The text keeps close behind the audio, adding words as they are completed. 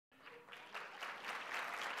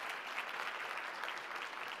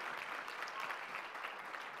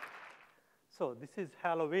So this is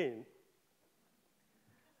Halloween.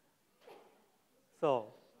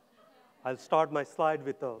 So I'll start my slide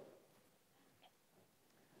with a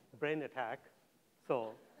brain attack.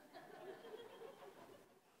 So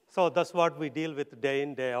that's what we deal with day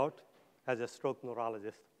in, day out as a stroke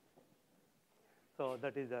neurologist. So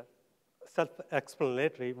that is a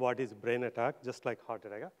self-explanatory what is brain attack, just like heart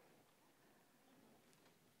attack.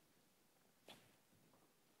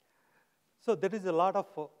 So there is a lot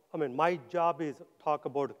of, my job is to talk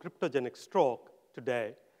about cryptogenic stroke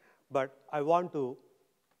today, but I want to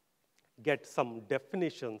get some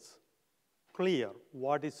definitions clear.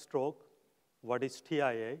 What is stroke? What is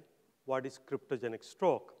TIA? What is cryptogenic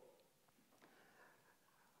stroke?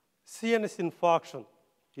 CNS infarction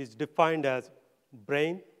is defined as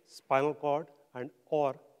brain, spinal cord, and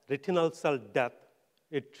or retinal cell death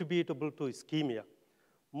attributable to ischemia.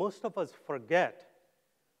 Most of us forget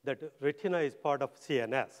that retina is part of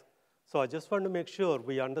CNS. So I just want to make sure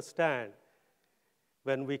we understand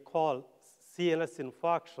when we call CNS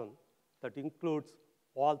infarction, that includes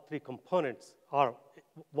all three components, or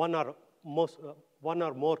one or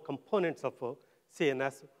more components of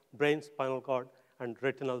CNS, brain, spinal cord, and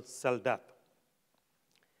retinal cell death.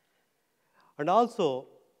 And also,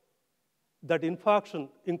 that infarction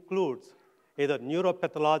includes either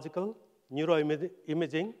neuropathological,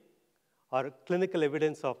 neuroimaging, or clinical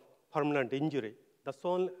evidence of permanent injury. Those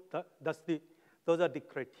are the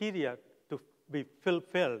criteria to be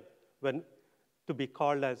fulfilled to be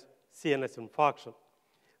called as CNS infarction.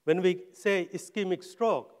 When we say ischemic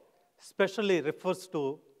stroke, especially refers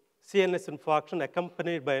to CNS infarction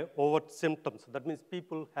accompanied by overt symptoms. That means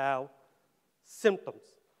people have symptoms.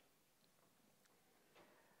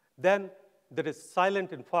 Then there is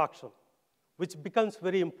silent infarction, which becomes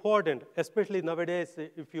very important, especially nowadays.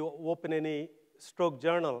 If you open any stroke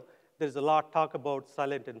journal, there's a lot of talk about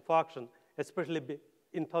silent infarction, especially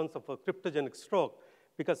in terms of a cryptogenic stroke,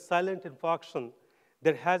 because silent infarction,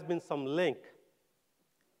 there has been some link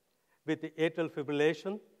with the atrial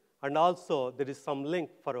fibrillation, and also there is some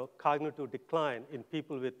link for a cognitive decline in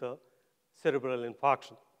people with a cerebral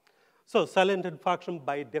infarction. So silent infarction,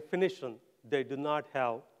 by definition, they do not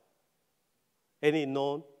have any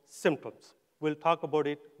known symptoms. We'll talk about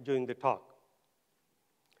it during the talk.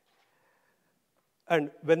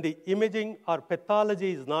 And when the imaging or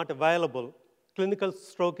pathology is not available, clinical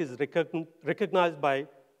stroke is recognized by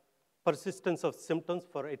persistence of symptoms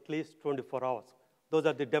for at least 24 hours. Those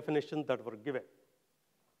are the definitions that were given.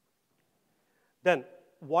 Then,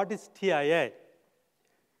 what is TIA?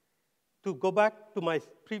 To go back to my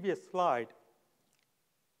previous slide,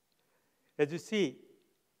 as you see,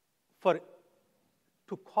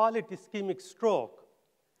 to call it ischemic stroke,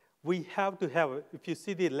 we have to have, if you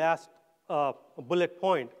see the last bullet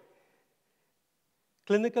point,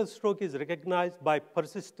 clinical stroke is recognized by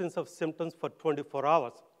persistence of symptoms for 24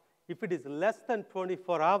 hours. If it is less than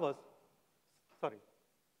 24 hours,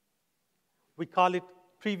 we call it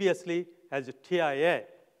previously as a TIA.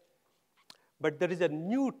 But there is a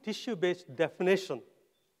new tissue-based definition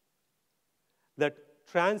that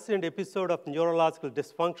transient episode of neurological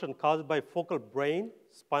dysfunction caused by focal brain,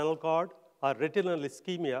 spinal cord, or retinal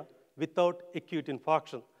ischemia without acute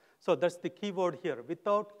infarction. So that's the key word here,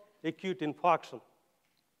 without acute infarction.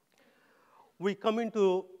 We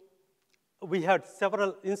had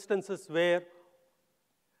several instances where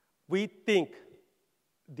we think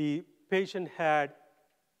the patient had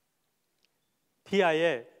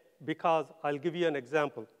TIA because, I'll give you an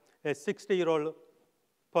example. A 60-year-old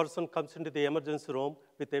person comes into the emergency room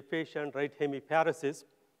with aphasia and right hemiparesis.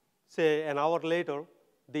 Say an hour later,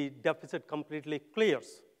 the deficit completely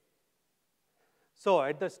clears. So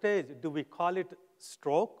at that stage, do we call it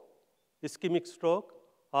stroke, ischemic stroke,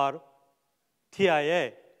 or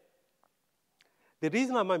TIA? The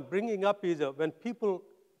reason I'm bringing up is when people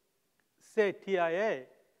say TIA,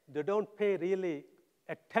 they don't pay really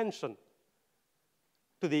attention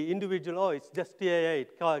to the individual. Oh, it's just TIA,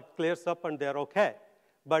 it clears up and they're okay.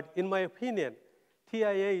 But in my opinion,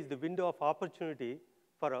 TIA is the window of opportunity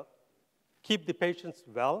for keep the patients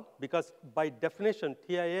well, because by definition,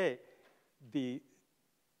 TIA,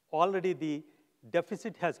 already the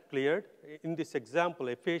deficit has cleared. In this example,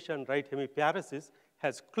 aphasia and right hemiparesis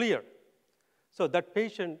has cleared. So that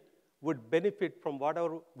patient would benefit from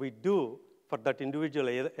whatever we do for that individual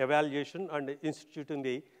evaluation and instituting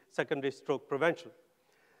the secondary stroke prevention.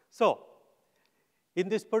 So in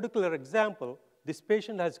this particular example, this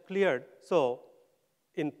patient has cleared, so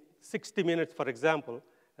in 60 minutes, for example,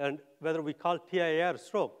 and whether we call TIA or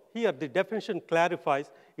stroke, here the definition clarifies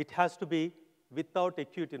it has to be without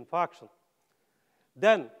acute infarction.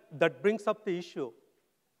 Then that brings up the issue,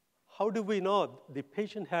 how do we know the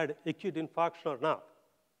patient had acute infarction or not?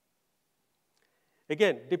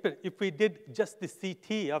 Again, if we did just the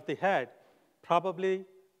CT of the head, probably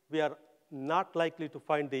we are not likely to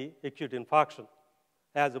find the acute infarction.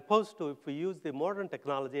 As opposed to if we use the modern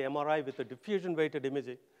technology, MRI with the diffusion-weighted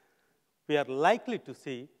imaging, we are likely to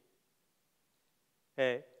see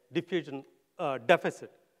a diffusion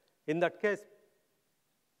deficit. In that case,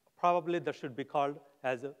 probably that should be called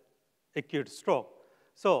as an acute stroke.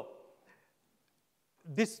 So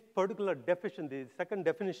this particular definition, the second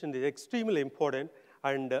definition, is extremely important.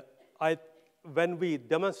 And when we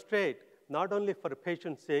demonstrate, not only for a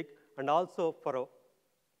patient's sake, and also for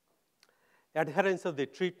adherence of the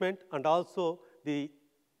treatment, and also to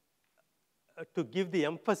give the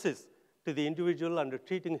emphasis to the individual and the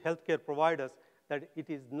treating healthcare providers that it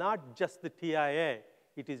is not just the TIA,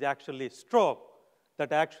 it is actually stroke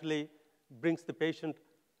that actually brings the patient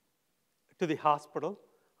to the hospital,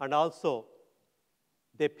 and also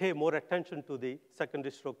they pay more attention to the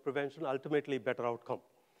secondary stroke prevention, ultimately better outcome.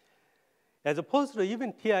 As opposed to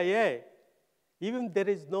even TIA, even there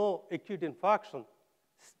is no acute infarction,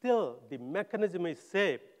 still the mechanism is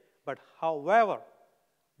safe, but however,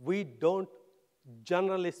 we don't,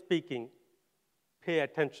 generally speaking, pay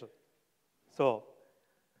attention. So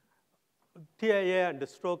TIA and the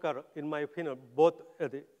stroke are, in my opinion, both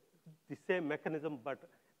the same mechanism, but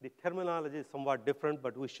the terminology is somewhat different,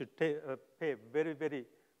 but we should pay very, very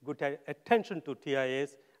good attention to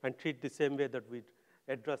TIAs and treat the same way that we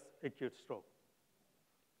address acute stroke.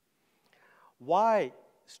 Why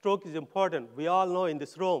stroke is important? We all know in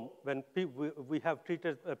this room, when we have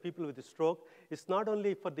treated people with a stroke, it's not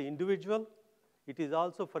only for the individual, it is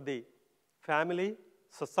also for the family,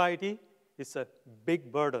 society. It's a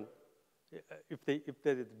big burden if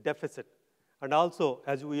there is a deficit. And also,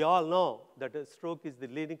 as we all know, that a stroke is the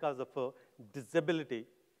leading cause of disability,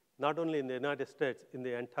 not only in the United States, in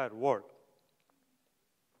the entire world.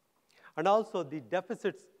 And also, the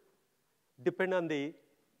deficits depend on the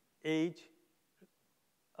age,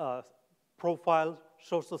 profile,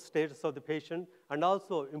 social status of the patient, and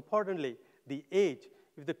also, importantly, the age.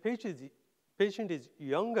 If the patient is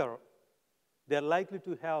younger, they're likely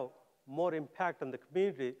to have more impact on the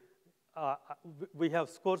community. We have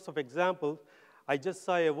scores of examples. I just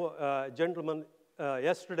saw a gentleman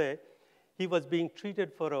yesterday. He was being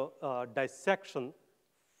treated for a dissection,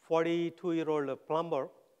 42-year-old plumber,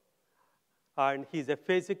 and he's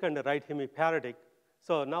aphasic and right hemiparetic.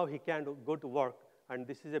 So now he can't go to work. And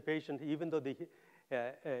this is a patient, even though the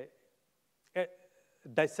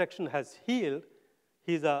dissection has healed,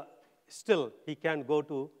 still he can't go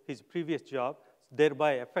to his previous job,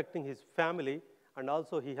 thereby affecting his family. And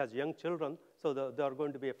also he has young children, so they are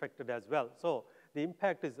going to be affected as well. So the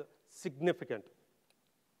impact is significant.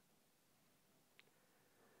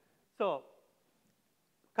 So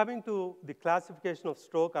coming to the classification of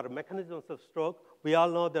stroke or mechanisms of stroke, we all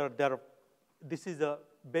know this is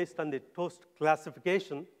based on the TOAST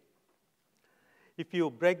classification. If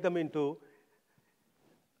you break them into,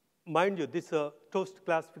 mind you, this TOAST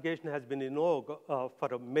classification has been in vogue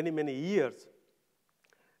for many, many years.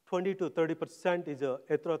 20 to 30% is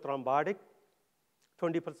atherothrombotic,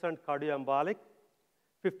 20% cardioembolic,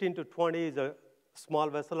 15 to 20 is a small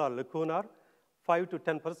vessel or lacunar, 5 to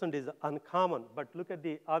 10% is uncommon. But look at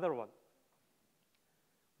the other one.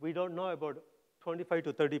 We don't know about 25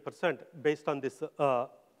 to 30% based on this or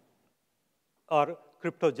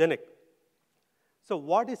cryptogenic. So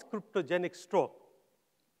what is cryptogenic stroke?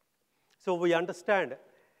 So we understand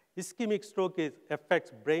ischemic stroke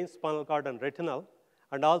affects brain, spinal cord, and retinal.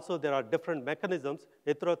 And also there are different mechanisms,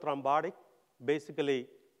 atherothrombotic, basically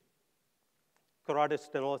carotid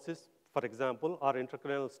stenosis, for example, or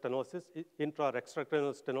intracranial stenosis, intra or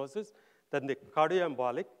extracranial stenosis. Then the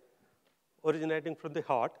cardioembolic, originating from the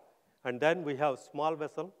heart. And then we have small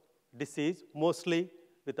vessel disease, mostly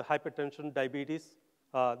with the hypertension, diabetes.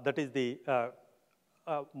 That is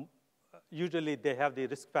usually they have the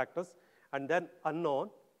risk factors. And then unknown,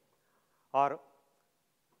 or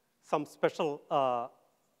some special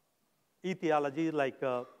etiology like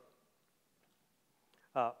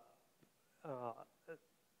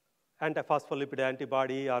antiphospholipid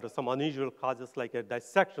antibody or some unusual causes like a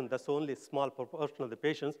dissection. That's only a small proportion of the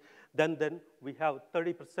patients. Then we have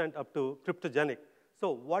 30% up to cryptogenic.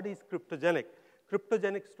 So what is cryptogenic?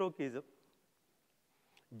 Cryptogenic stroke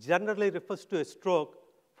generally refers to a stroke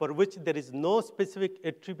for which there is no specific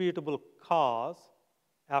attributable cause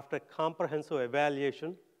after comprehensive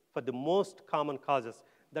evaluation for the most common causes.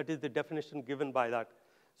 That is the definition given by that.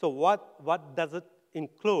 So what does it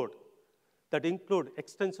include? That include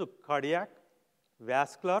extensive cardiac,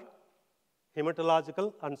 vascular,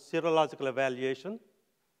 hematological and serological evaluation,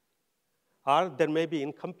 or there may be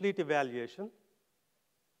incomplete evaluation,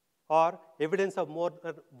 or evidence of more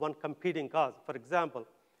than one competing cause. For example,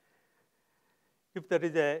 if there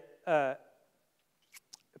is a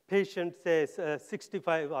patient, say, a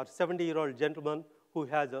 65 or 70-year-old gentleman who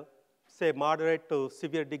has a, say, moderate to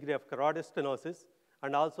severe degree of carotid stenosis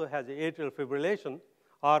and also has atrial fibrillation,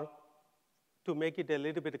 or to make it a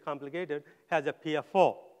little bit complicated, has a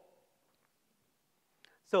PFO.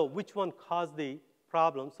 So which one caused the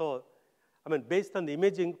problem? So, I mean, based on the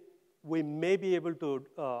imaging, we may be able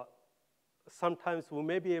to, sometimes we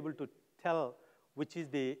may be able to tell which is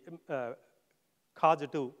the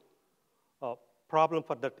causative problem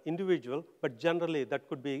for that individual, but generally that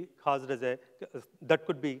could be caused as a, that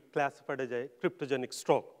could be classified as a cryptogenic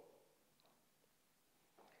stroke.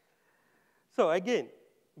 So again,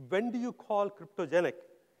 when do you call cryptogenic?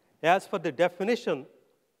 As for the definition,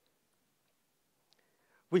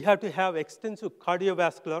 we have to have extensive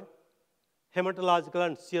cardiovascular, hematological,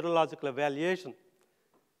 and serological evaluation.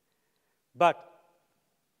 But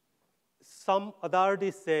some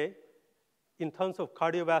authorities say, in terms of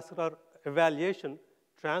cardiovascular evaluation,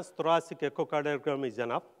 transthoracic echocardiogram is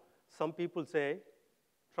enough. Some people say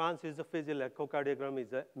transesophageal echocardiogram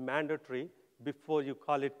is mandatory before you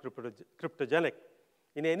call it cryptogenic.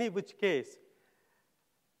 In any which case,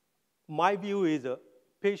 my view is a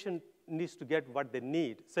patient needs to get what they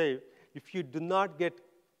need. Say, if you do not get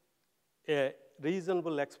a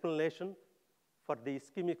reasonable explanation for the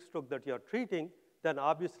ischemic stroke that you are treating, then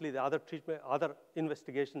obviously the other treatment, other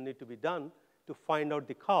investigation need to be done to find out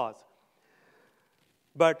the cause.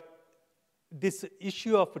 But this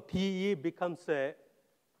issue of TE becomes a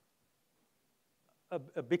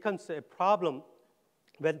problem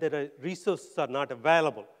when the resources are not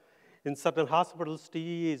available. In certain hospitals,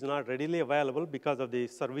 TE is not readily available because of the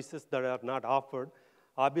services that are not offered.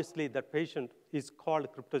 Obviously, that patient is called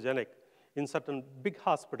cryptogenic. In certain big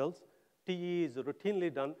hospitals, TE is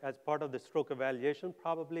routinely done as part of the stroke evaluation.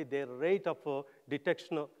 Probably their rate of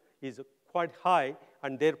detection is quite high,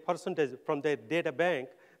 and their percentage from their data bank,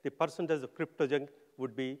 the percentage of cryptogenic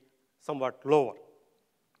would be somewhat lower.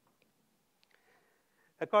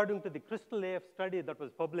 According to the Crystal AF study that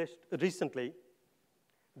was published recently,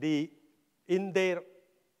 in their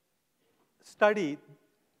study,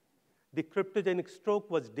 the cryptogenic stroke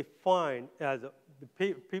was defined as the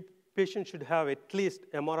patient should have at least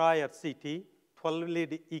MRI or CT,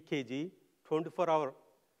 12-lead EKG, 24-hour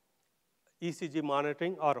ECG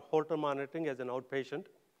monitoring or Holter monitoring as an outpatient.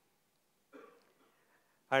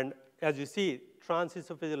 And as you see,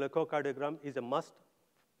 transesophageal echocardiogram is a must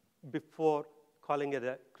before calling it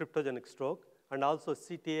a cryptogenic stroke, and also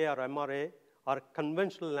CTA or MRA or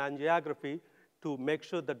conventional angiography to make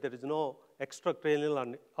sure that there is no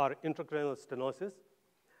extracranial or intracranial stenosis.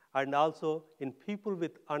 And also in people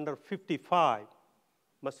with under 55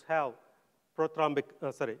 must have prothrombotic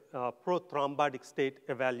state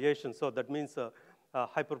evaluation. So that means a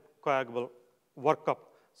hypercoagulable workup.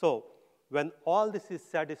 So when all this is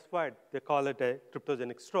satisfied, they call it a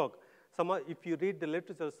cryptogenic stroke. If you read the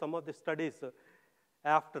literature, some of the studies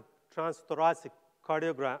after transthoracic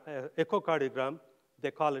echocardiogram,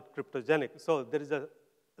 they call it cryptogenic. So there is a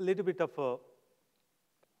little bit of a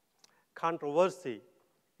controversy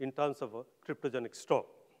in terms of a cryptogenic stroke.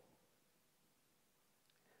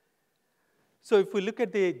 So if we look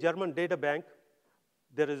at the German data bank,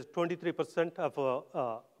 there is 23%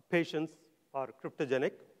 of patients are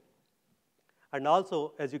cryptogenic. And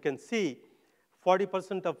also, as you can see,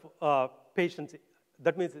 40% of patients,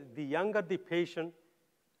 that means the younger the patient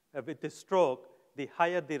with the stroke, the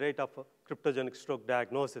higher the rate of cryptogenic stroke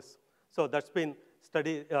diagnosis. So that's been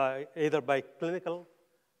studied either by clinical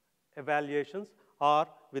evaluations or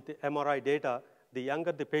with the MRI data. The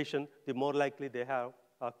younger the patient, the more likely they have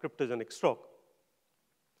a cryptogenic stroke.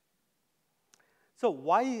 So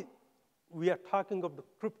why we are talking of the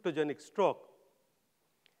cryptogenic stroke?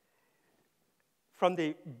 From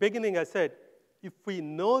the beginning, I said, if we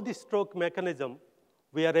know the stroke mechanism,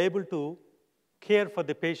 we are able to care for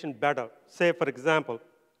the patient better. Say, for example,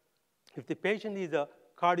 if the patient is a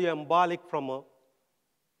cardioembolic from a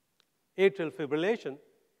atrial fibrillation,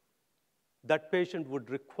 that patient would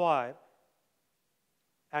require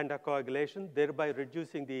anticoagulation, thereby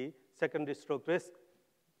reducing the secondary stroke risk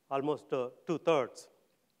almost 2/3.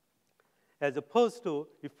 As opposed to,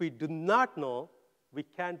 if we do not know, we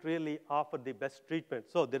can't really offer the best treatment.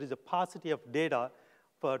 So there is a paucity of data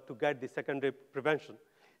to get the secondary prevention.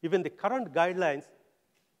 Even the current guidelines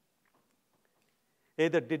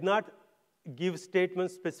either did not give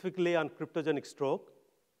statements specifically on cryptogenic stroke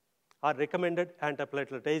or recommended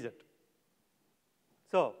antiplatelet agent.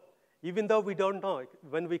 So even though we don't know,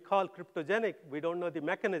 when we call cryptogenic, we don't know the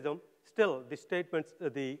mechanism, still the statements,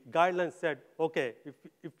 the guidelines said, okay,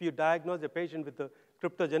 if you diagnose a patient with a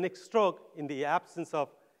cryptogenic stroke in the absence of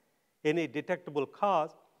any detectable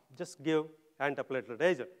cause, just give antiplatelet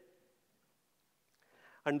agent.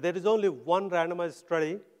 And there is only one randomized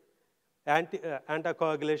study,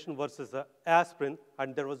 anticoagulation versus aspirin,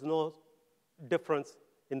 and there was no difference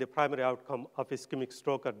in the primary outcome of ischemic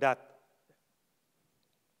stroke or death.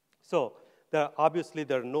 So obviously,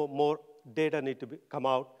 there are no more data need to come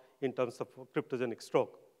out in terms of cryptogenic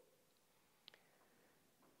stroke.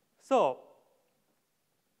 So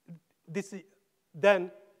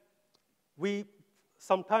then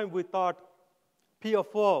sometimes we thought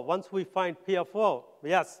PFO, once we find PFO,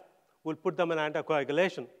 yes, we'll put them in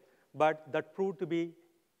anticoagulation. But that proved to be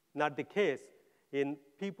not the case. In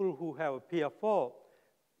people who have PFO,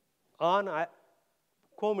 on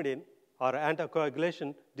coumadin or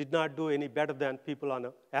anticoagulation did not do any better than people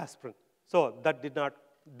on aspirin. So that did not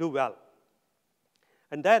do well.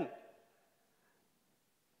 And then,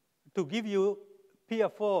 to give you,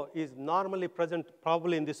 PFO is normally present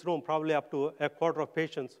probably in this room, probably up to a quarter of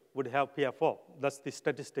patients would have PFO. That's the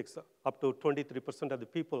statistics, up to 23% of the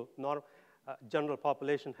people, general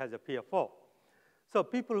population has a PFO. So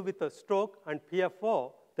people with a stroke and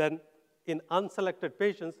PFO, then in unselected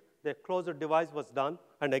patients, the closure device was done.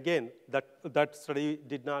 And again, that study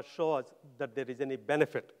did not show us that there is any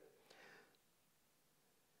benefit.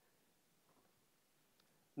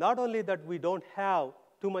 Not only that we don't have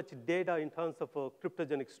too much data in terms of a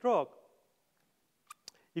cryptogenic stroke,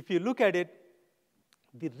 if you look at it,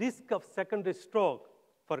 the risk of secondary stroke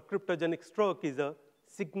for cryptogenic stroke is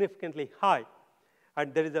significantly high.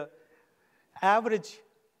 And there is an average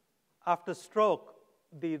after stroke,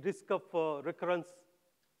 the risk of recurrence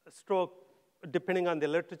stroke, depending on the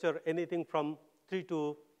literature, anything from 3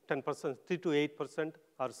 to 10%, 3 to 8%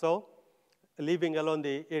 or so, leaving alone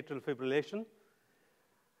the atrial fibrillation.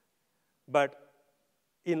 But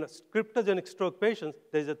in cryptogenic stroke patients,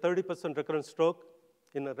 there's a 30% recurrent stroke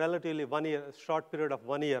in a relatively short period of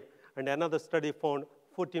 1 year, and another study found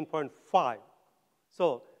 14.5.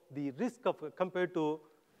 So the risk of, compared to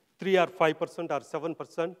 3 or 5% or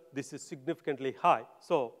 7%, this is significantly high.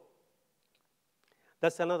 So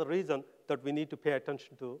that's another reason that we need to pay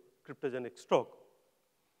attention to cryptogenic stroke.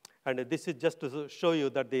 And this is just to show you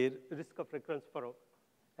that the risk of recurrence for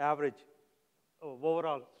average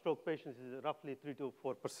overall stroke patients is roughly 3 to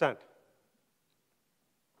 4%.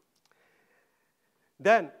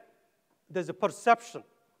 Then there's a perception.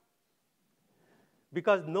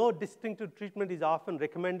 Because no distinctive treatment is often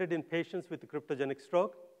recommended in patients with cryptogenic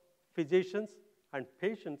stroke, physicians and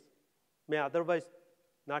patients may otherwise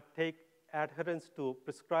not take adherence to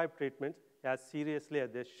prescribed treatments as seriously as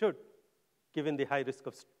they should, given the high risk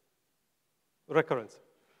of recurrence.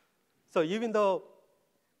 So even though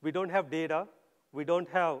we don't have data, we don't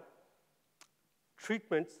have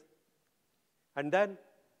treatments, and then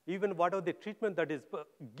even whatever the treatment that is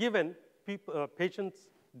given, patients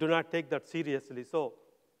do not take that seriously. So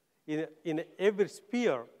in every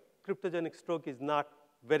sphere, cryptogenic stroke is not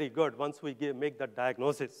very good once we make that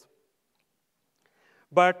diagnosis.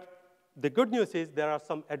 But the good news is there are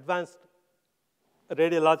some advanced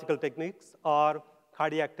radiological techniques or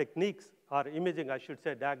cardiac techniques or imaging, I should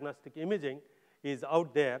say diagnostic imaging, is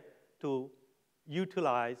out there to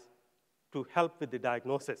utilize to help with the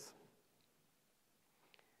diagnosis.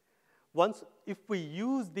 If we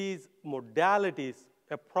use these modalities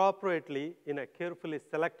appropriately in a carefully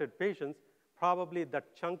selected patients, probably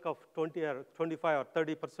that chunk of 20 or 25 or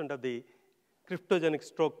 30% of the cryptogenic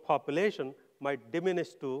stroke population might diminish,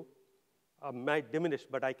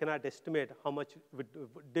 but I cannot estimate how much it would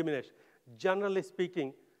diminish. Generally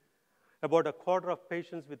speaking, about a quarter of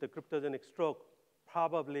patients with a cryptogenic stroke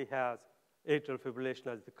probably has atrial fibrillation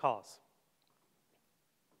as the cause.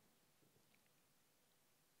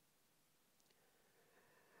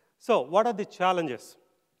 So what are the challenges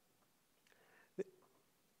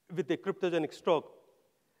with the cryptogenic stroke?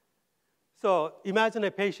 So imagine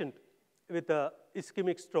a patient with an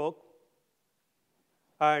ischemic stroke,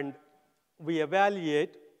 and we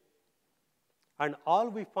evaluate, and all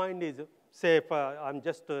we find is, say, if I'm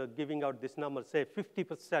just giving out this number, say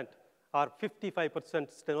 50% or 55%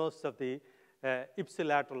 stenosis of the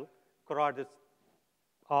ipsilateral carotids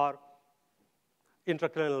or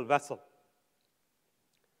intracranial vessel.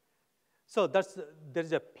 So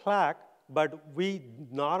there's a plaque, but we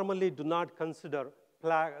normally do not consider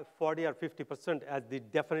plaque 40 or 50% as the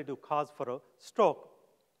definitive cause for a stroke.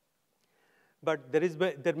 But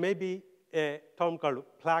there may be a term called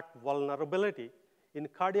plaque vulnerability. in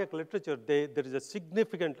cardiac literature, there is a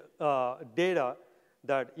significant data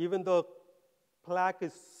that even though plaque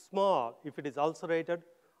is small, if it is ulcerated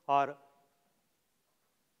or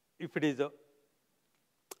if it is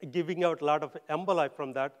giving out a lot of emboli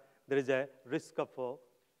from that, there is a risk of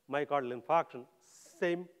myocardial infarction.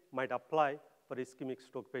 Same might apply for ischemic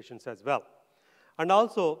stroke patients as well. And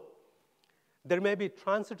also, there may be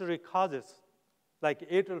transitory causes like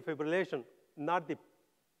atrial fibrillation, not the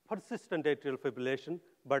persistent atrial fibrillation,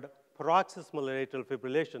 but paroxysmal atrial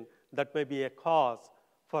fibrillation that may be a cause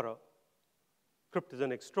for a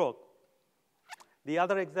cryptogenic stroke. The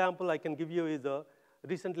other example I can give you is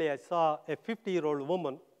recently I saw a 50-year-old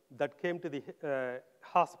woman that came to the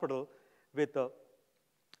hospital with a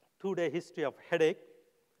 2-day history of headache,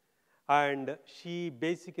 and she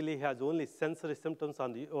basically has only sensory symptoms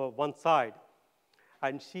on the one side.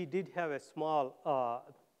 And she did have a small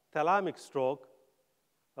thalamic stroke,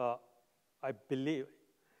 I believe,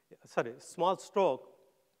 small stroke,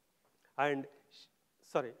 and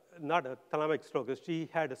not a thalamic stroke. She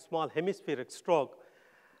had a small hemispheric stroke,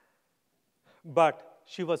 but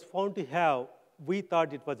she was found to have, we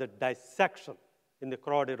thought it was a dissection in the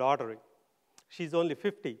carotid artery. She's only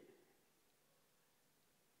 50.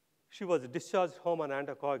 She was discharged home on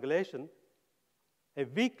anticoagulation. A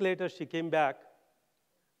week later, she came back,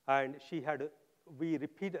 and we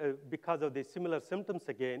repeated, because of the similar symptoms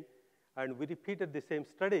again, and we repeated the same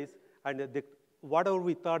studies, and whatever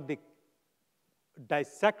we thought the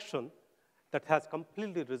dissection that has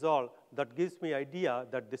completely resolved, that gives me idea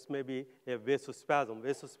that this may be a vasospasm.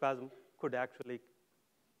 Vasospasm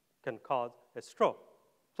can cause a stroke.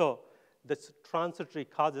 So there's transitory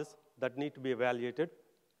causes that need to be evaluated.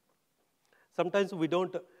 Sometimes we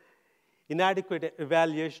don't inadequate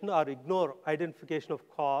evaluation or ignore identification of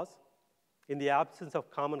cause in the absence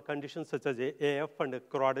of common conditions such as AF and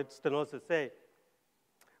carotid stenosis. Say,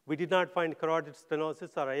 we did not find carotid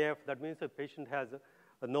stenosis or AF. That means the patient has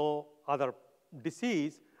no other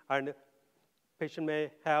disease, and patient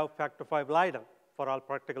may have factor V Leiden for all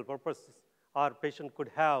practical purposes, or patient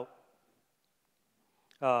could have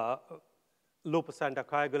lupus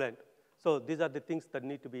anticoagulant. So these are the things that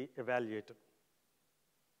need to be evaluated.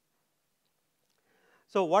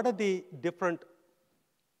 So what are the different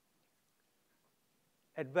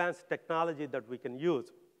advanced technology that we can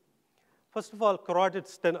use? First of all, carotid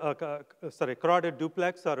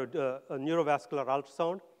duplex or neurovascular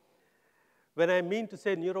ultrasound. When I mean to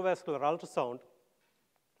say neurovascular ultrasound,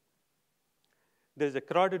 there's a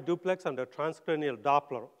carotid duplex and a transcranial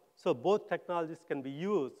Doppler. So both technologies can be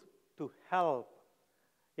used to help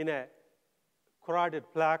in a carotid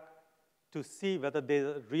plaque to see whether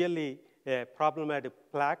there's really a problematic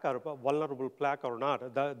plaque or a vulnerable plaque or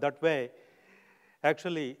not. That way,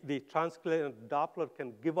 actually, the transcranial Doppler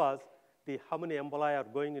can give us how many emboli are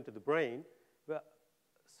going into the brain.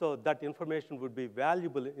 So that information would be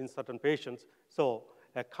valuable in certain patients. So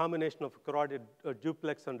a combination of carotid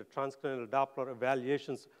duplex and transcranial Doppler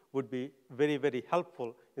evaluations would be very, very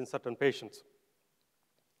helpful in certain patients.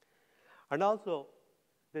 And also,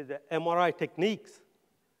 there's the MRI techniques.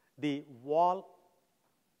 The wall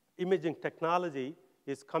imaging technology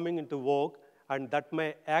is coming into vogue, and that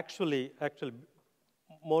may actually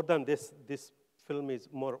more than this film is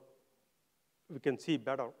more, we can see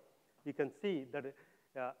better. You can see that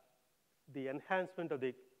the enhancement of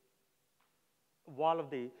the wall of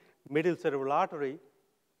the middle cerebral artery,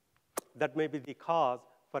 that may be the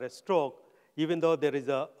for a stroke, even though there is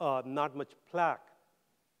not much plaque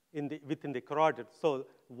within the carotid. So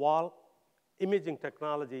wall imaging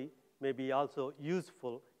technology may be also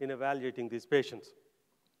useful in evaluating these patients.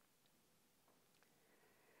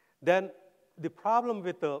 Then the problem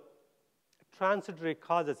with the transitory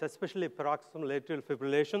causes, especially paroxysmal atrial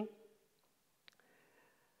fibrillation,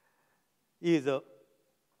 is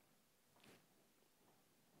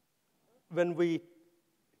when we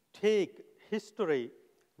take history,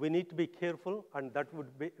 we need to be careful, and that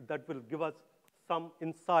will give us some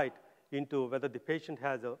insight into whether the patient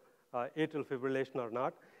has atrial fibrillation or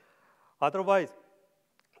not. Otherwise,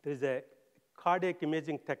 there is a cardiac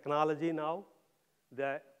imaging technology now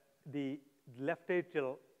that the left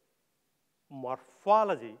atrial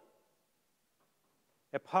morphology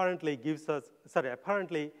apparently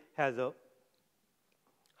has a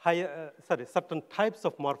higher, certain types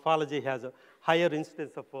of morphology has a higher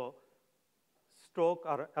incidence of stroke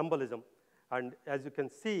or embolism. And as you can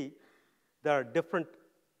see, there are different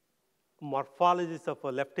morphologies of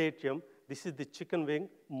a left atrium. This is the chicken wing,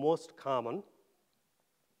 most common,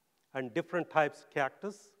 and different types: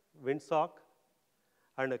 cactus, windsock,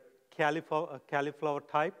 and a cauliflower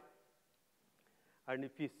type. And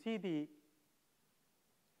if you see the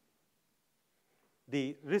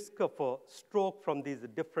the risk of a stroke from these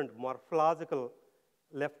different morphological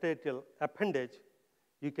left atrial appendage,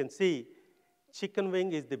 you can see chicken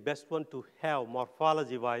wing is the best one to have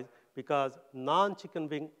morphology-wise because non-chicken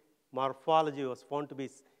wing morphology was found to be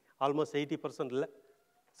almost 80%,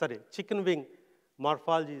 chicken wing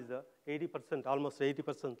morphology is 80%, almost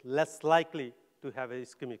 80% less likely to have a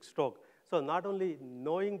ischemic stroke. So not only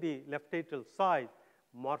knowing the left atrial size,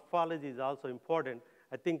 morphology is also important.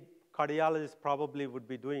 I think cardiologists probably would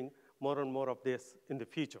be doing more and more of this in the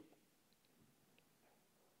future.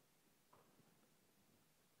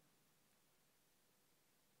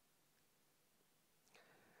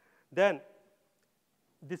 Then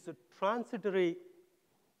this transitory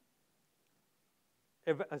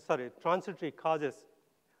causes,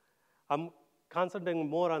 I'm concentrating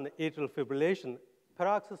more on atrial fibrillation.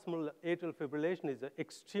 Paroxysmal atrial fibrillation is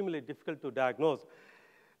extremely difficult to diagnose.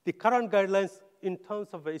 The current guidelines in terms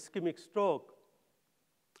of ischemic stroke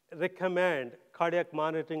recommend cardiac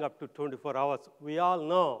monitoring up to 24 hours. We all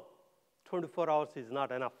know 24 hours is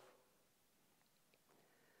not enough.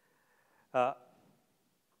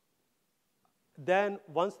 Then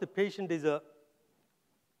once the patient is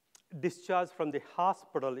discharged from the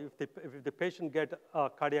hospital, if the patient get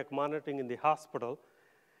cardiac monitoring in the hospital,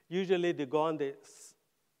 usually they go on the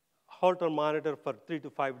Holter monitor for 3 to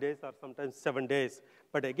 5 days or sometimes 7 days.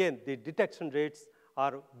 But again, the detection rates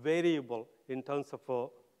are variable in terms of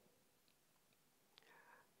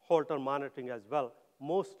Holter monitoring as well.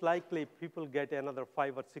 Most likely, people get another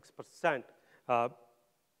 5 or 6%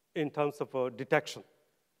 in terms of detection.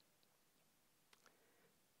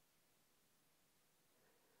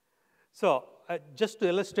 So just to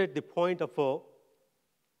illustrate the point of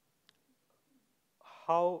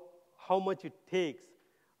how much it takes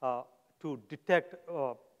to detect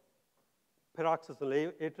paroxysmal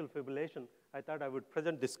atrial fibrillation, I thought I would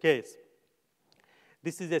present this case.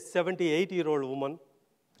 This is a 78-year-old woman,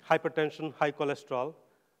 hypertension, high cholesterol,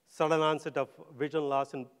 sudden onset of vision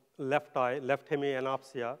loss in left eye, left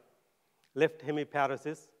hemianopsia, left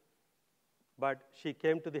hemiparesis, but she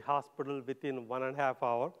came to the hospital within 1.5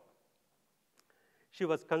 hours. She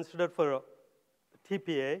was considered for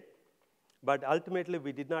TPA, but ultimately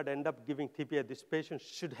we did not end up giving TPA. This patient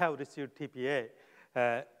should have received TPA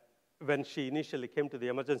when she initially came to the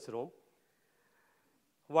emergency room.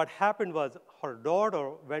 What happened was her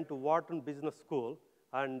daughter went to Wharton Business School,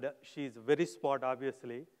 and she's very smart,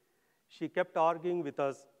 obviously. She kept arguing with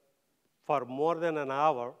us for more than an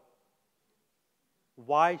hour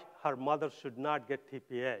why her mother should not get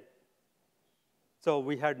TPA. So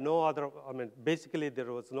we had no other, basically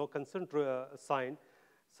there was no consent signed,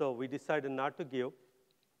 so we decided not to give.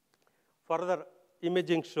 Further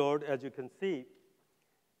imaging showed, as you can see,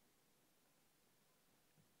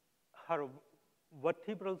 her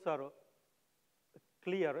vertebrals are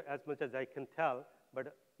clear as much as I can tell,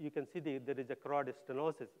 but you can see there is a choroid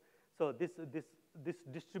stenosis. So this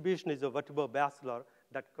distribution is a vertebrobasilar.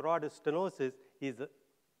 That choroid stenosis is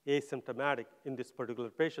asymptomatic in this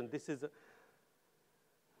particular patient.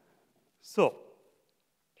 So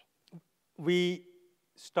we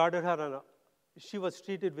started her on she was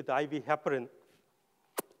treated with IV heparin.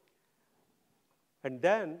 And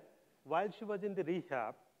then while she was in the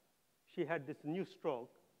rehab, she had this new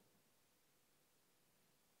stroke.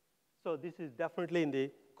 So this is definitely in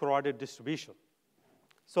the choroidal distribution.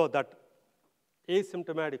 So that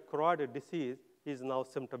asymptomatic choroidal disease is now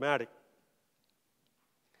symptomatic.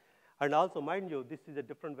 And also, mind you, this is a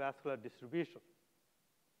different vascular distribution.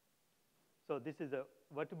 So this is a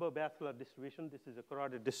vertebrobasilar distribution. This is a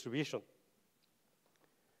choroidal distribution.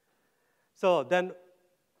 So then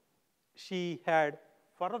she had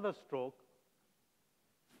further stroke,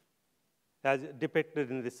 as depicted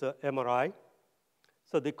in this MRI.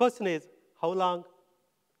 So the question is, how long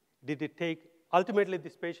did it take? Ultimately,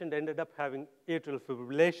 this patient ended up having atrial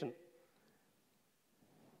fibrillation.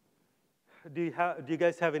 Do you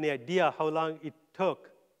guys have any idea how long it took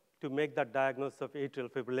to make that diagnosis of atrial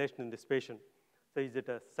fibrillation in this patient? So is it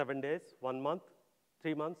 7 days, 1 month,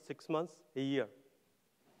 3 months, 6 months, a year?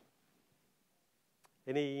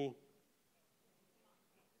 A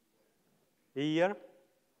year?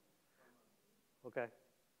 Okay.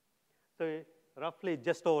 So roughly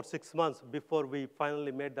just over 6 months before we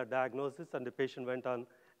finally made the diagnosis and the patient went on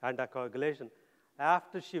anticoagulation.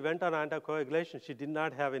 After she went on anticoagulation, she did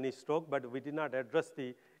not have any stroke, but we did not address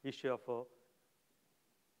the issue of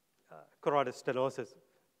choroid stenosis.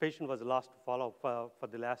 Patient was lost to follow for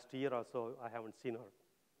the last year or so. I haven't seen her. What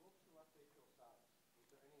was the left atrial size?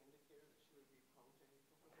 Was there any indicator that she would be prone to atrial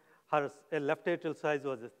fibrillation? Her left atrial size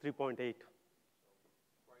was 3.8,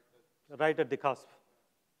 So right at the cusp.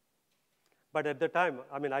 But at the time,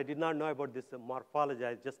 I mean, I did not know about this morphology.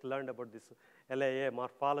 I just learned about this LAA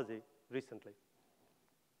morphology recently.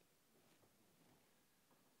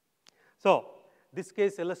 So this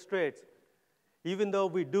case illustrates, even though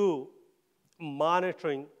we do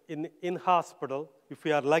monitoring in hospital, if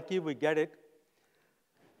we are lucky, we get it.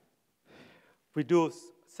 We do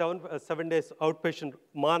 7 days outpatient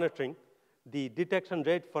monitoring. The detection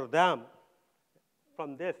rate for them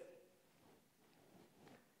from this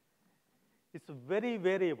is very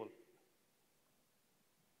variable.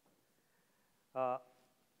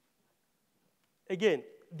 Again,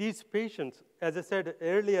 these patients, as I said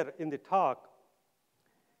earlier in the talk,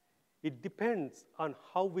 it depends on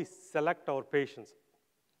how we select our patients.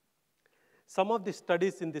 Some of the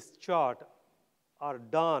studies in this chart are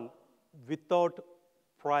done without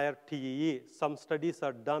prior TEE. Some studies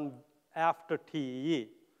are done after TEE.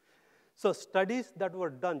 So studies that were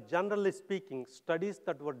done, generally speaking, studies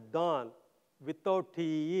that were done without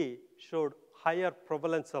TEE showed higher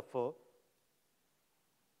prevalence of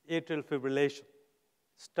atrial fibrillation.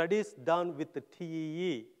 Studies done with the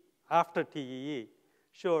TEE, after TEE,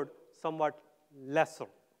 showed somewhat lesser.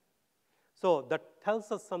 So that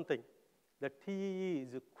tells us something, that TEE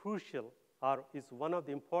is crucial, or is one of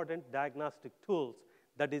the important diagnostic tools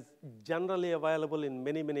that is generally available in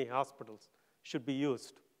many, many hospitals, should be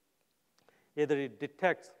used. Either it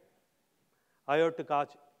detects aortic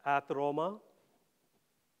arch atheroma,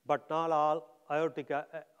 but not all aortic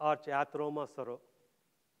arch atheromas are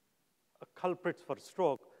culprits for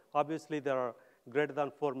stroke. Obviously, there are greater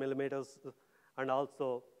than 4 millimeters and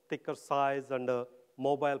also thicker size and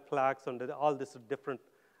mobile plaques and all these different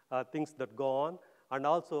things that go on. And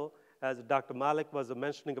also, as Dr. Malik was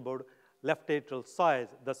mentioning about left atrial size,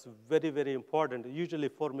 that's very, very important. Usually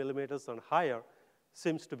 4 millimeters and higher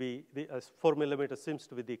seems to be, 4 millimeters seems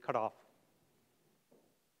to be the cutoff.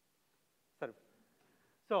 Sorry.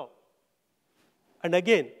 So, and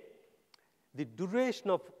again, the duration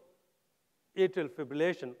of atrial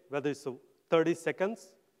fibrillation, whether it's 30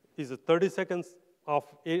 seconds, is 30 seconds of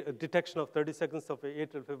detection of 30 seconds of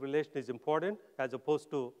atrial fibrillation is important, as opposed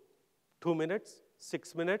to 2 minutes,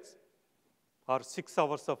 6 minutes, or 6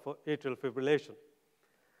 hours of atrial fibrillation.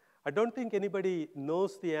 I don't think anybody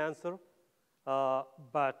knows the answer,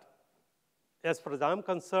 but as far as I'm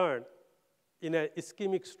concerned, in an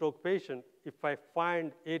ischemic stroke patient, if I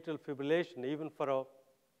find atrial fibrillation, even for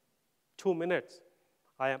 2 minutes,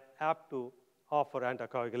 I am apt to offer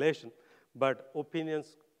anticoagulation. But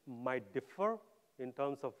opinions might differ in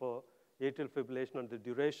terms of atrial fibrillation and the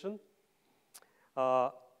duration.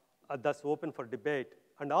 That's open for debate.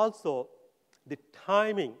 And also, the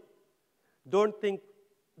timing. Don't think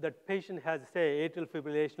that patient has, say, atrial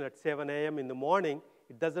fibrillation at 7 a.m. in the morning.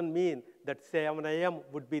 It doesn't mean that 7 a.m.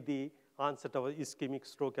 would be the onset of ischemic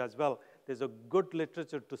stroke as well. There's a good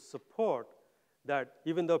literature to support that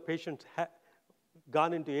even though patients have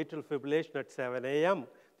gone into atrial fibrillation at 7 a.m.,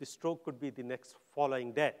 the stroke could be the next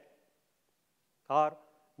following day. Or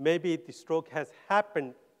maybe the stroke has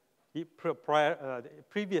happened the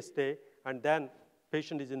previous day, and then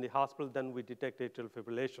patient is in the hospital, then we detect atrial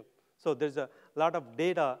fibrillation. So there's a lot of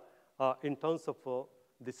data in terms of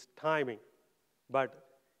this timing. But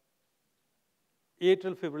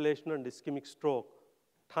atrial fibrillation and ischemic stroke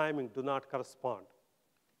timing do not correspond.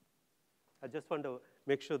 I just want to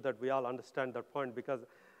make sure that we all understand that point, because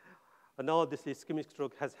now this ischemic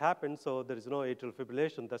stroke has happened, so there is no atrial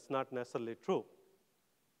fibrillation. That's not necessarily true.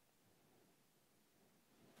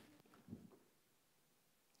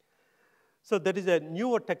 So there is a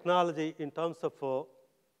newer technology in terms of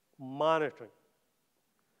monitoring.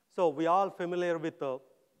 So we all familiar with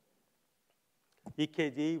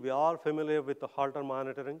EKG. We are familiar with the Holter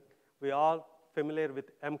monitoring. We are familiar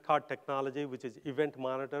with MCOT technology, which is event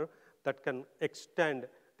monitor, that can extend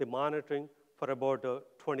the monitoring for about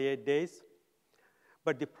 28 days.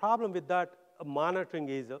 But the problem with that monitoring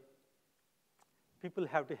is people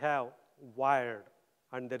have to have wired,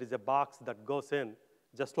 and there is a box that goes in,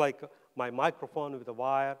 just like my microphone with a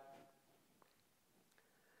wire.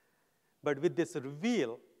 But with this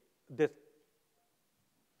reveal, this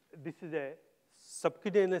is a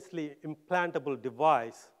subcutaneously implantable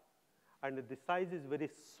device, and the size is very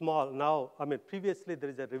small. Now, I mean, previously there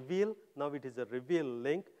is a reveal. Now it is a reveal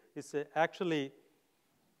link. It's actually,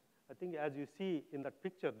 I think as you see in that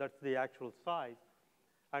picture, that's the actual size.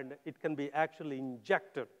 And it can be actually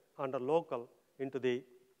injected under local into the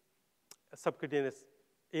subcutaneous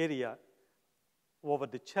area over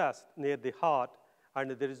the chest near the heart.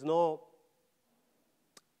 And there is no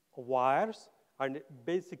wires. And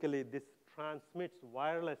basically, this transmits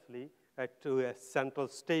wirelessly to a central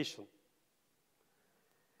station.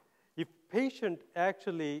 If patient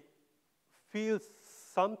actually feels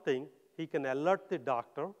something, he can alert the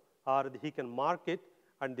doctor or he can mark it,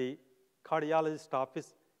 and the cardiologist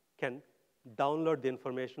office can download the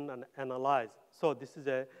information and analyze. So this is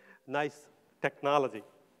a nice technology.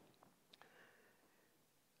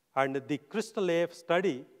 And the Crystal AF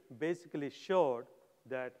study basically showed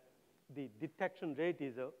that the detection rate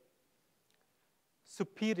is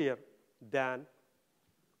superior than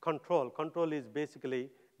control. Control is basically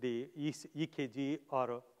the EKG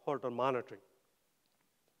or Holter monitoring.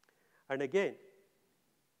 And again,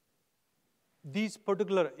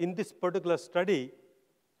 in this particular study,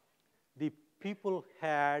 the people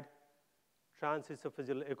had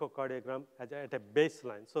transesophageal echocardiogram at a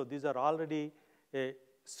baseline. So these are already a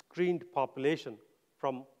screened population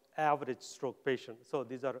from average stroke patients. So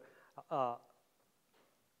these are,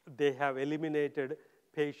 they have eliminated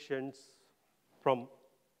patients from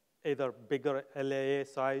either bigger LAA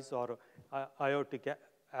size or aortic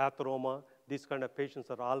atheroma. These kind of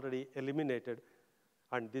patients are already eliminated,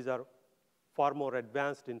 and these are far more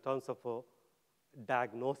advanced in terms of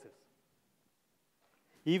diagnosis.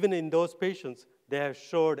 Even in those patients, they have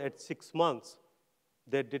showed at 6 months,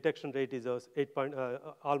 their detection rate is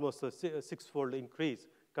almost a six-fold increase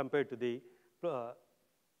compared to the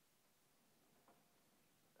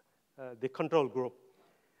control group.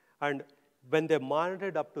 And when they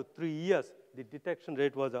monitored up to 3 years, the detection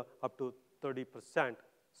rate was up to 30%.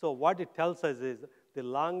 So what it tells us is the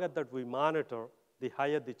longer that we monitor, the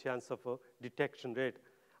higher the chance of a detection rate.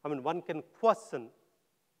 I mean, one can question,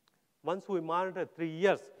 once we monitor 3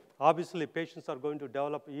 years, obviously patients are going to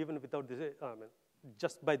develop, even without this,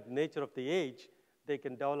 just by the nature of the age, they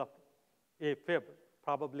can develop AFib,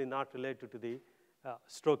 probably not related to the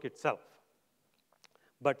stroke itself.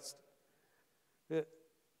 But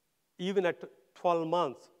even at 12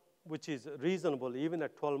 months, which is reasonable, even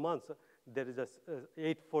at 12 months, there is a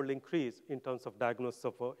 8-fold increase in terms of diagnosis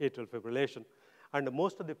of atrial fibrillation. And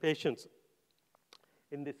most of the patients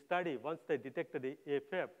in this study, once they detected the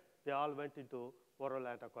AFib, they all went into oral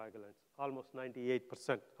anticoagulants, almost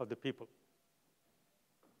 98% of the people.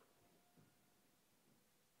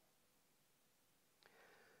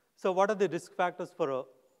 So what are the risk factors for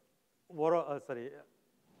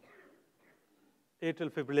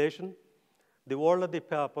atrial fibrillation? The older the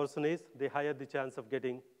person is, the higher the chance of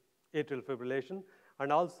getting atrial fibrillation.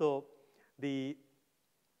 And also the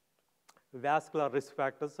vascular risk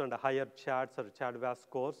factors and higher CHADS or CHAD-VAS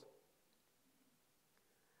scores.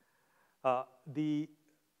 The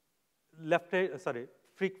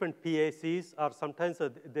frequent PACs, or sometimes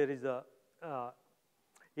there is a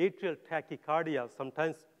atrial tachycardia,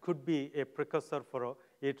 sometimes could be a precursor for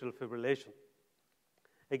atrial fibrillation.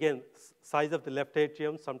 Again, size of the left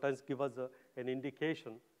atrium sometimes give us an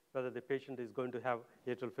indication whether the patient is going to have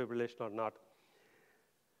atrial fibrillation or not.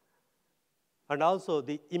 And also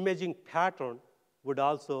the imaging pattern would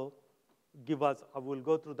also give us, I will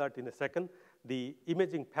go through that in a second, the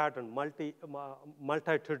imaging pattern,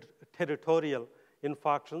 multi-territorial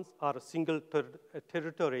infarctions or a single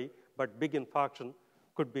territory but big infarction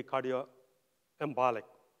could be cardioembolic.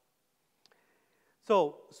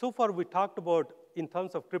 So far we talked about, in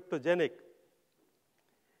terms of cryptogenic,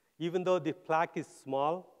 even though the plaque is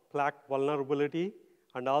small, plaque vulnerability,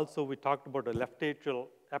 and also we talked about the left atrial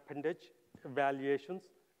appendage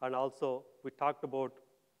evaluations, and also we talked about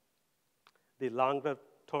the longer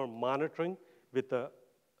term monitoring with a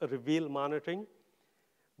reveal monitoring.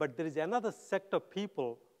 But there is another set of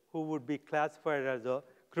people who would be classified as a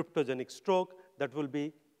cryptogenic stroke that will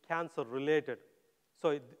be cancer related.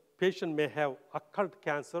 So the patient may have occult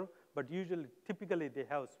cancer, but typically they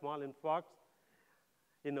have small infarcts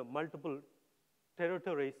in multiple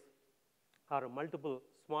territories or multiple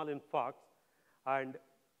small infarcts. And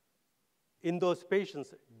in those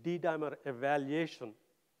patients, D-dimer evaluation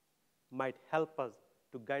might help us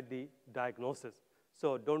to guide the diagnosis.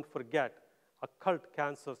 So don't forget, occult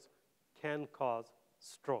cancers can cause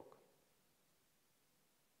stroke.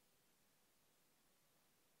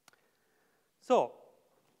 So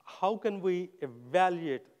how can we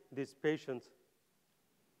evaluate these patients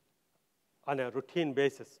on a routine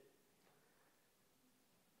basis?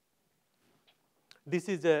 This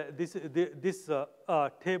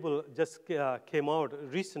table just came out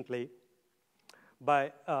recently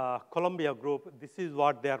by Columbia Group. This is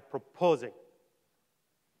what they are proposing.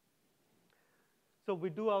 So we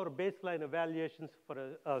do our baseline evaluations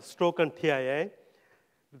for a stroke and TIA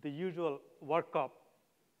with the usual workup.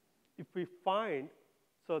 If we find,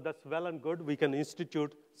 so that's well and good, we can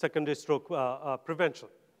institute secondary stroke prevention.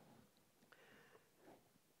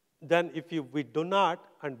 Then if we do not,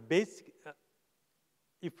 and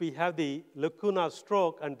if we have the lacunar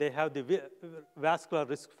stroke and they have the vascular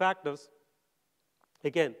risk factors,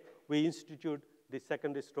 again, we institute the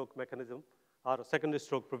secondary stroke mechanism or secondary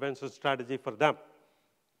stroke prevention strategy for them.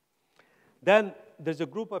 Then there's a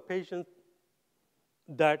group of patients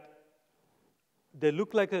that they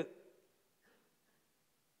look like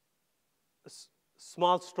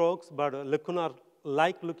small strokes, but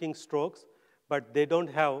lacunar-like looking strokes, but they don't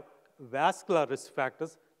have vascular risk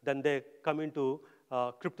factors, then they come into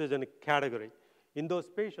cryptogenic category. In those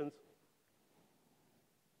patients,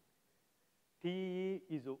 TEE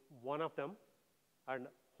is one of them, and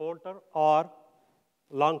Holter or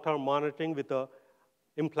long-term monitoring with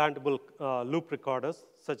implantable loop recorders,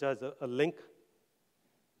 such as a Link.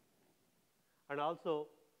 And also,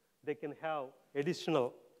 they can have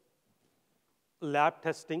additional lab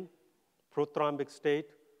testing, prothrombic state,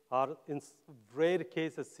 or in rare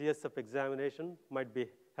cases, CSF examination might be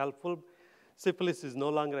helpful. Syphilis is no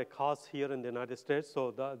longer a cause here in the United States,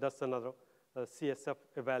 so that's another CSF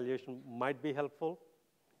evaluation might be helpful.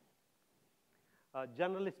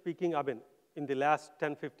 Generally speaking, I mean, in the last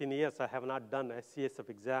 10, 15 years, I have not done a CSF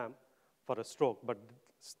exam for a stroke, but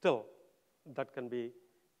still, that can be,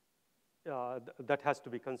 that has to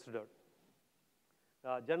be considered.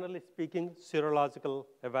 Generally speaking, serological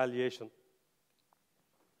evaluation.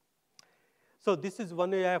 So this is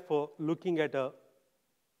one way for looking at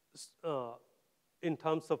in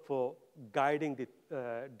terms of guiding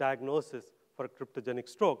the diagnosis for a cryptogenic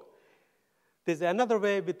stroke. There's another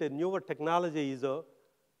way with the newer technology is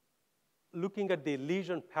looking at the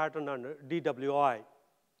lesion pattern under DWI.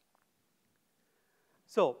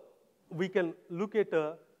 So we can look at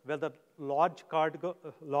whether large cortical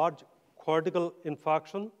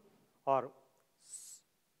infarction or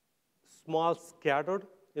small scattered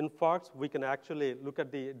infarcts. We can actually look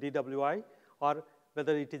at the DWI, or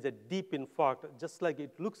whether it is a deep infarct, just like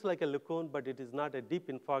it looks like a lacunar, but it is not a deep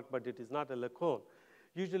infarct, but it is not a lacunar.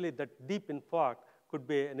 Usually that deep infarct could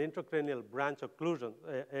be an intracranial branch occlusion,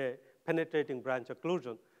 a penetrating branch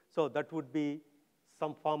occlusion. So that would be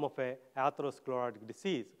some form of a atherosclerotic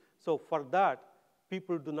disease. So for that,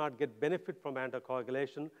 people do not get benefit from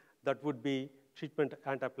anticoagulation. That would be treatment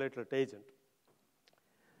antiplatelet agent.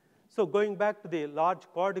 So going back to the large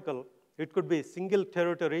cortical, it could be single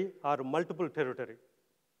territory or multiple territory.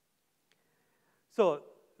 So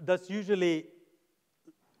that's usually,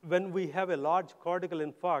 when we have a large cortical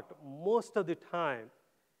infarct, most of the time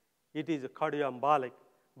it is a cardioembolic,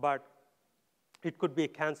 but it could be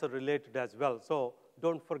cancer-related as well. So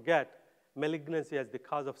don't forget malignancy as the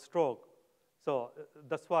cause of stroke. So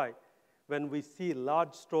that's why when we see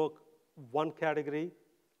large stroke, one category,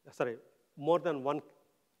 more than one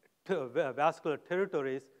vascular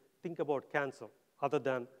territories, think about cancer other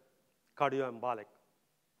than cardioembolic.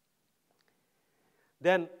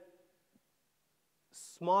 Then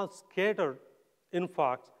small scattered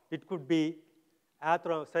infarcts, it could be,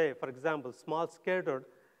 say, for example, small scattered,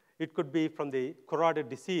 it could be from the carotid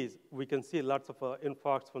disease. We can see lots of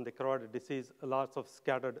infarcts from the carotid disease, lots of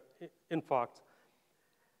scattered infarcts.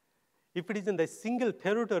 If it is in the single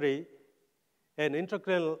territory, an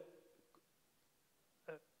intracranial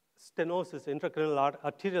stenosis, intracranial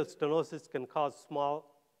arterial stenosis can cause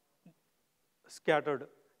small scattered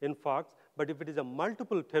infarcts. But if it is a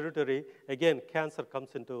multiple territory, again, cancer comes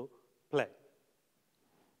into play.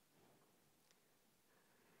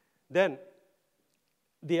 Then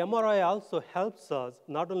the MRI also helps us,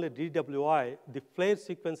 not only DWI, the flare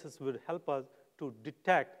sequences will help us to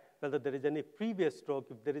detect whether there is any previous stroke.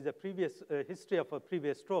 If there is a previous history of a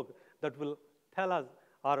previous stroke, that will tell us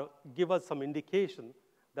or give us some indication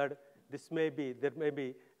that there may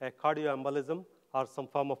be a cardioembolism or some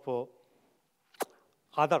form of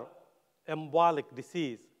other embolic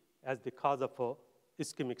disease as the cause of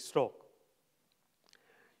ischemic stroke.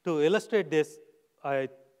 To illustrate this, I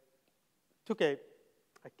took a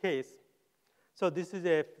case. So this is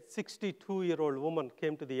a 62-year-old woman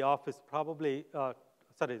came to the office probably,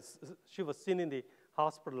 she was seen in the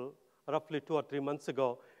hospital roughly 2 or 3 months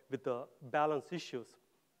ago with balance issues.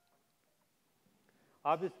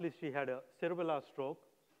 Obviously, she had a cerebellar stroke,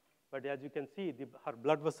 but as you can see, her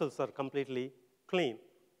blood vessels are completely clean.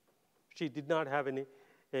 She did not have any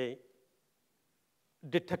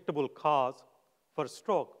detectable cause for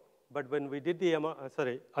stroke. But when we did the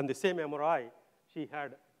on the same MRI, she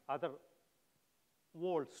had other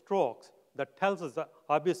old strokes. That tells us that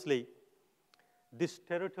obviously this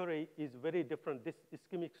territory is very different. This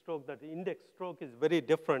ischemic stroke, that index stroke, is very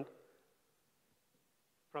different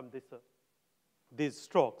from these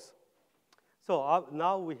strokes. So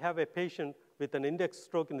now we have a patient with an index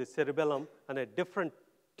stroke in the cerebellum and a different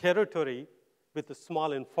territory with a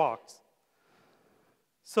small infarcts.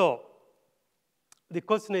 So the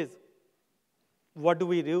question is, what do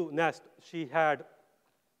we do next? She had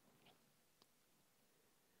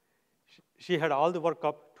all the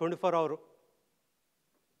workup, 24-hour,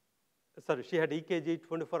 she had EKG,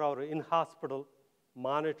 24-hour in-hospital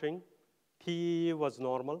monitoring. TEE was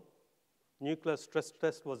normal. Nuclear stress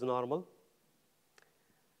test was normal.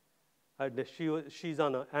 And she's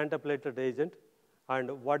on an antiplatelet agent.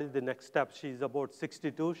 And what is the next step? She's about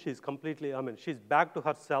 62. She's completely, she's back to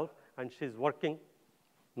herself, and she's working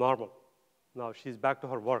normal. Now she's back to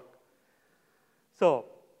her work. So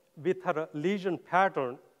with her lesion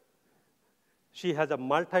pattern, she has a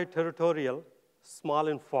multi-territorial small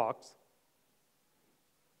infarcts.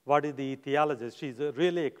 What is the etiology? She's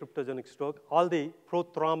really a cryptogenic stroke. All the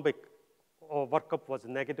prothrombic workup was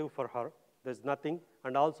negative for her. There's nothing.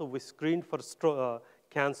 And also we screened for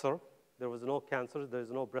cancer. There was no cancer. There's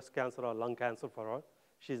no breast cancer or lung cancer for her.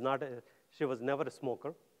 She was never a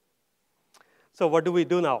smoker. So what do we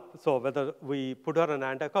do now? So whether we put her on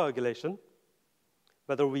anticoagulation,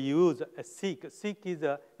 whether we use a SEEK. SEEK is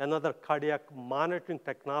another cardiac monitoring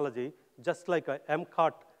technology, just like a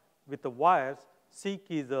MCOT with the wires. SEEK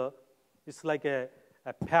is it's like a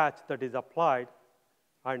patch that is applied,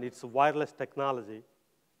 and it's a wireless technology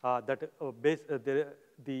that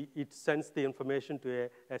it sends the information to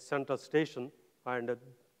a central station, and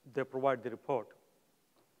they provide the report.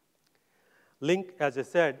 Link, as I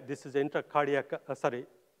said, this is intracardiac,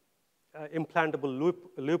 implantable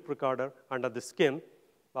loop recorder under the skin,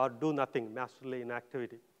 or do nothing, masterly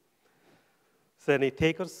inactivity. So any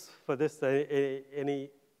takers for this? Any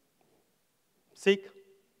SEEK?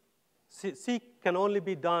 SEEK can only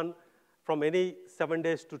be done from any 7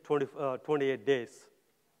 days to 28 days.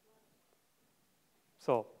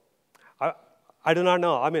 So I do not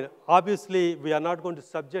know. Obviously, we are not going to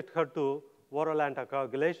subject her to oral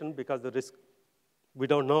anticoagulation because the risk, we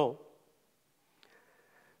don't know.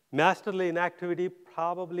 Masterly inactivity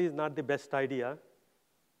probably is not the best idea.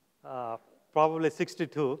 Probably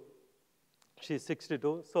 62. She's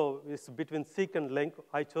 62. So it's between SEEK and LINK.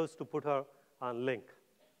 I chose to put her on LINK.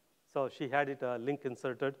 So she had LINK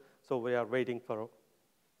inserted. So we are waiting for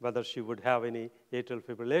whether she would have any atrial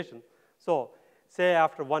fibrillation. So say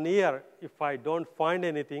after 1 year, if I don't find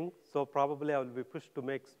anything, so probably I will be pushed to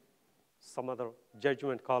make some other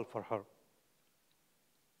judgment call for her.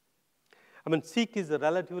 SEEK is a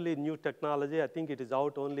relatively new technology. I think it is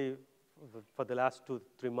out only for the last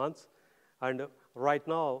 2-3 months. And right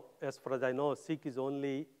now, as far as I know, SEEK is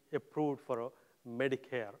only approved for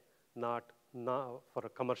Medicare, not for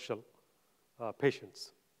commercial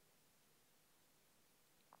patients.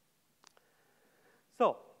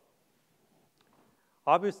 So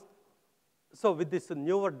with these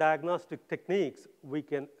newer diagnostic techniques, we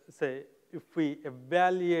can say if we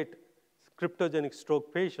evaluate cryptogenic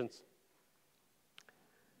stroke patients,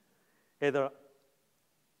 either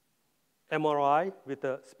MRI with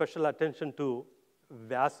a special attention to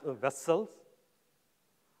vessels,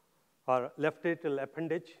 or left atrial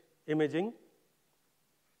appendage imaging,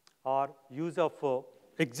 or use of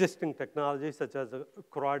existing technologies such as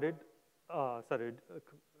carotid,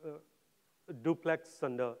 duplex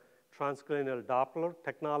and transcranial Doppler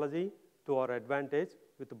technology to our advantage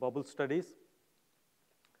with the bubble studies,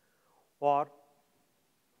 or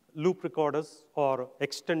loop recorders or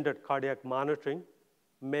extended cardiac monitoring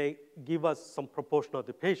may give us some proportion of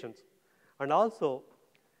the patients. And also,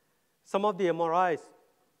 some of the MRIs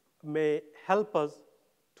may help us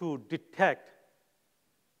to detect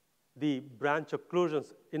the branch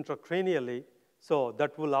occlusions intracranially, so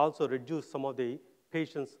that will also reduce some of the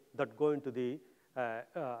patients that go into the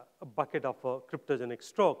bucket of cryptogenic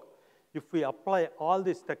stroke. If we apply all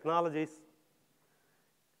these technologies,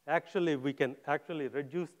 actually we can actually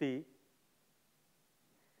reduce the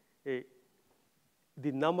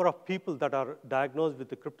number of people that are diagnosed with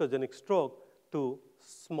the cryptogenic stroke to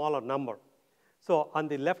smaller number. So on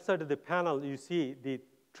the left side of the panel, you see the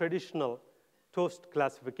traditional TOAST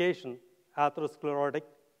classification: atherosclerotic,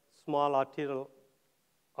 small arterial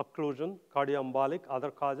occlusion, cardioembolic, other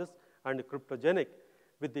causes, and cryptogenic.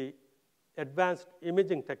 With the advanced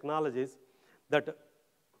imaging technologies, that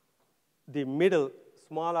the middle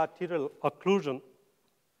small arterial occlusion,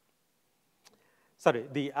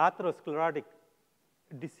 the atherosclerotic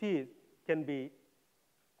disease can be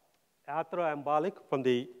atheroembolic from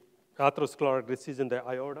the atherosclerotic disease in the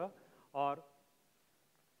aorta, or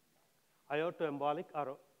aortoembolic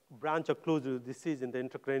or branch occlusive disease in the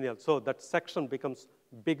intracranial. So that section becomes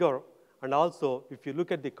bigger. And also, if you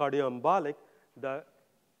look at the cardioembolic,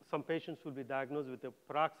 some patients will be diagnosed with a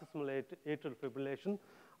paroxysmal atrial fibrillation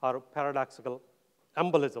or paradoxical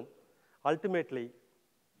embolism. Ultimately,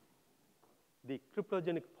 the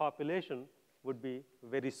cryptogenic population would be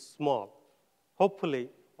very small. Hopefully,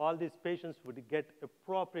 all these patients would get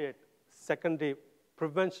appropriate secondary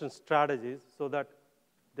prevention strategies so that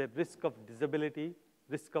the risk of disability,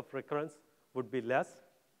 risk of recurrence would be less.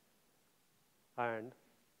 And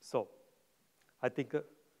so I think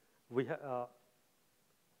we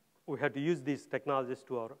had to use these technologies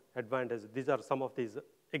to our advantage. These are some of these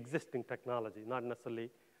existing technology, not necessarily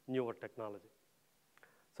newer technology.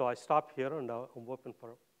 So I stop here, and I'm open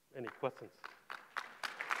for any questions.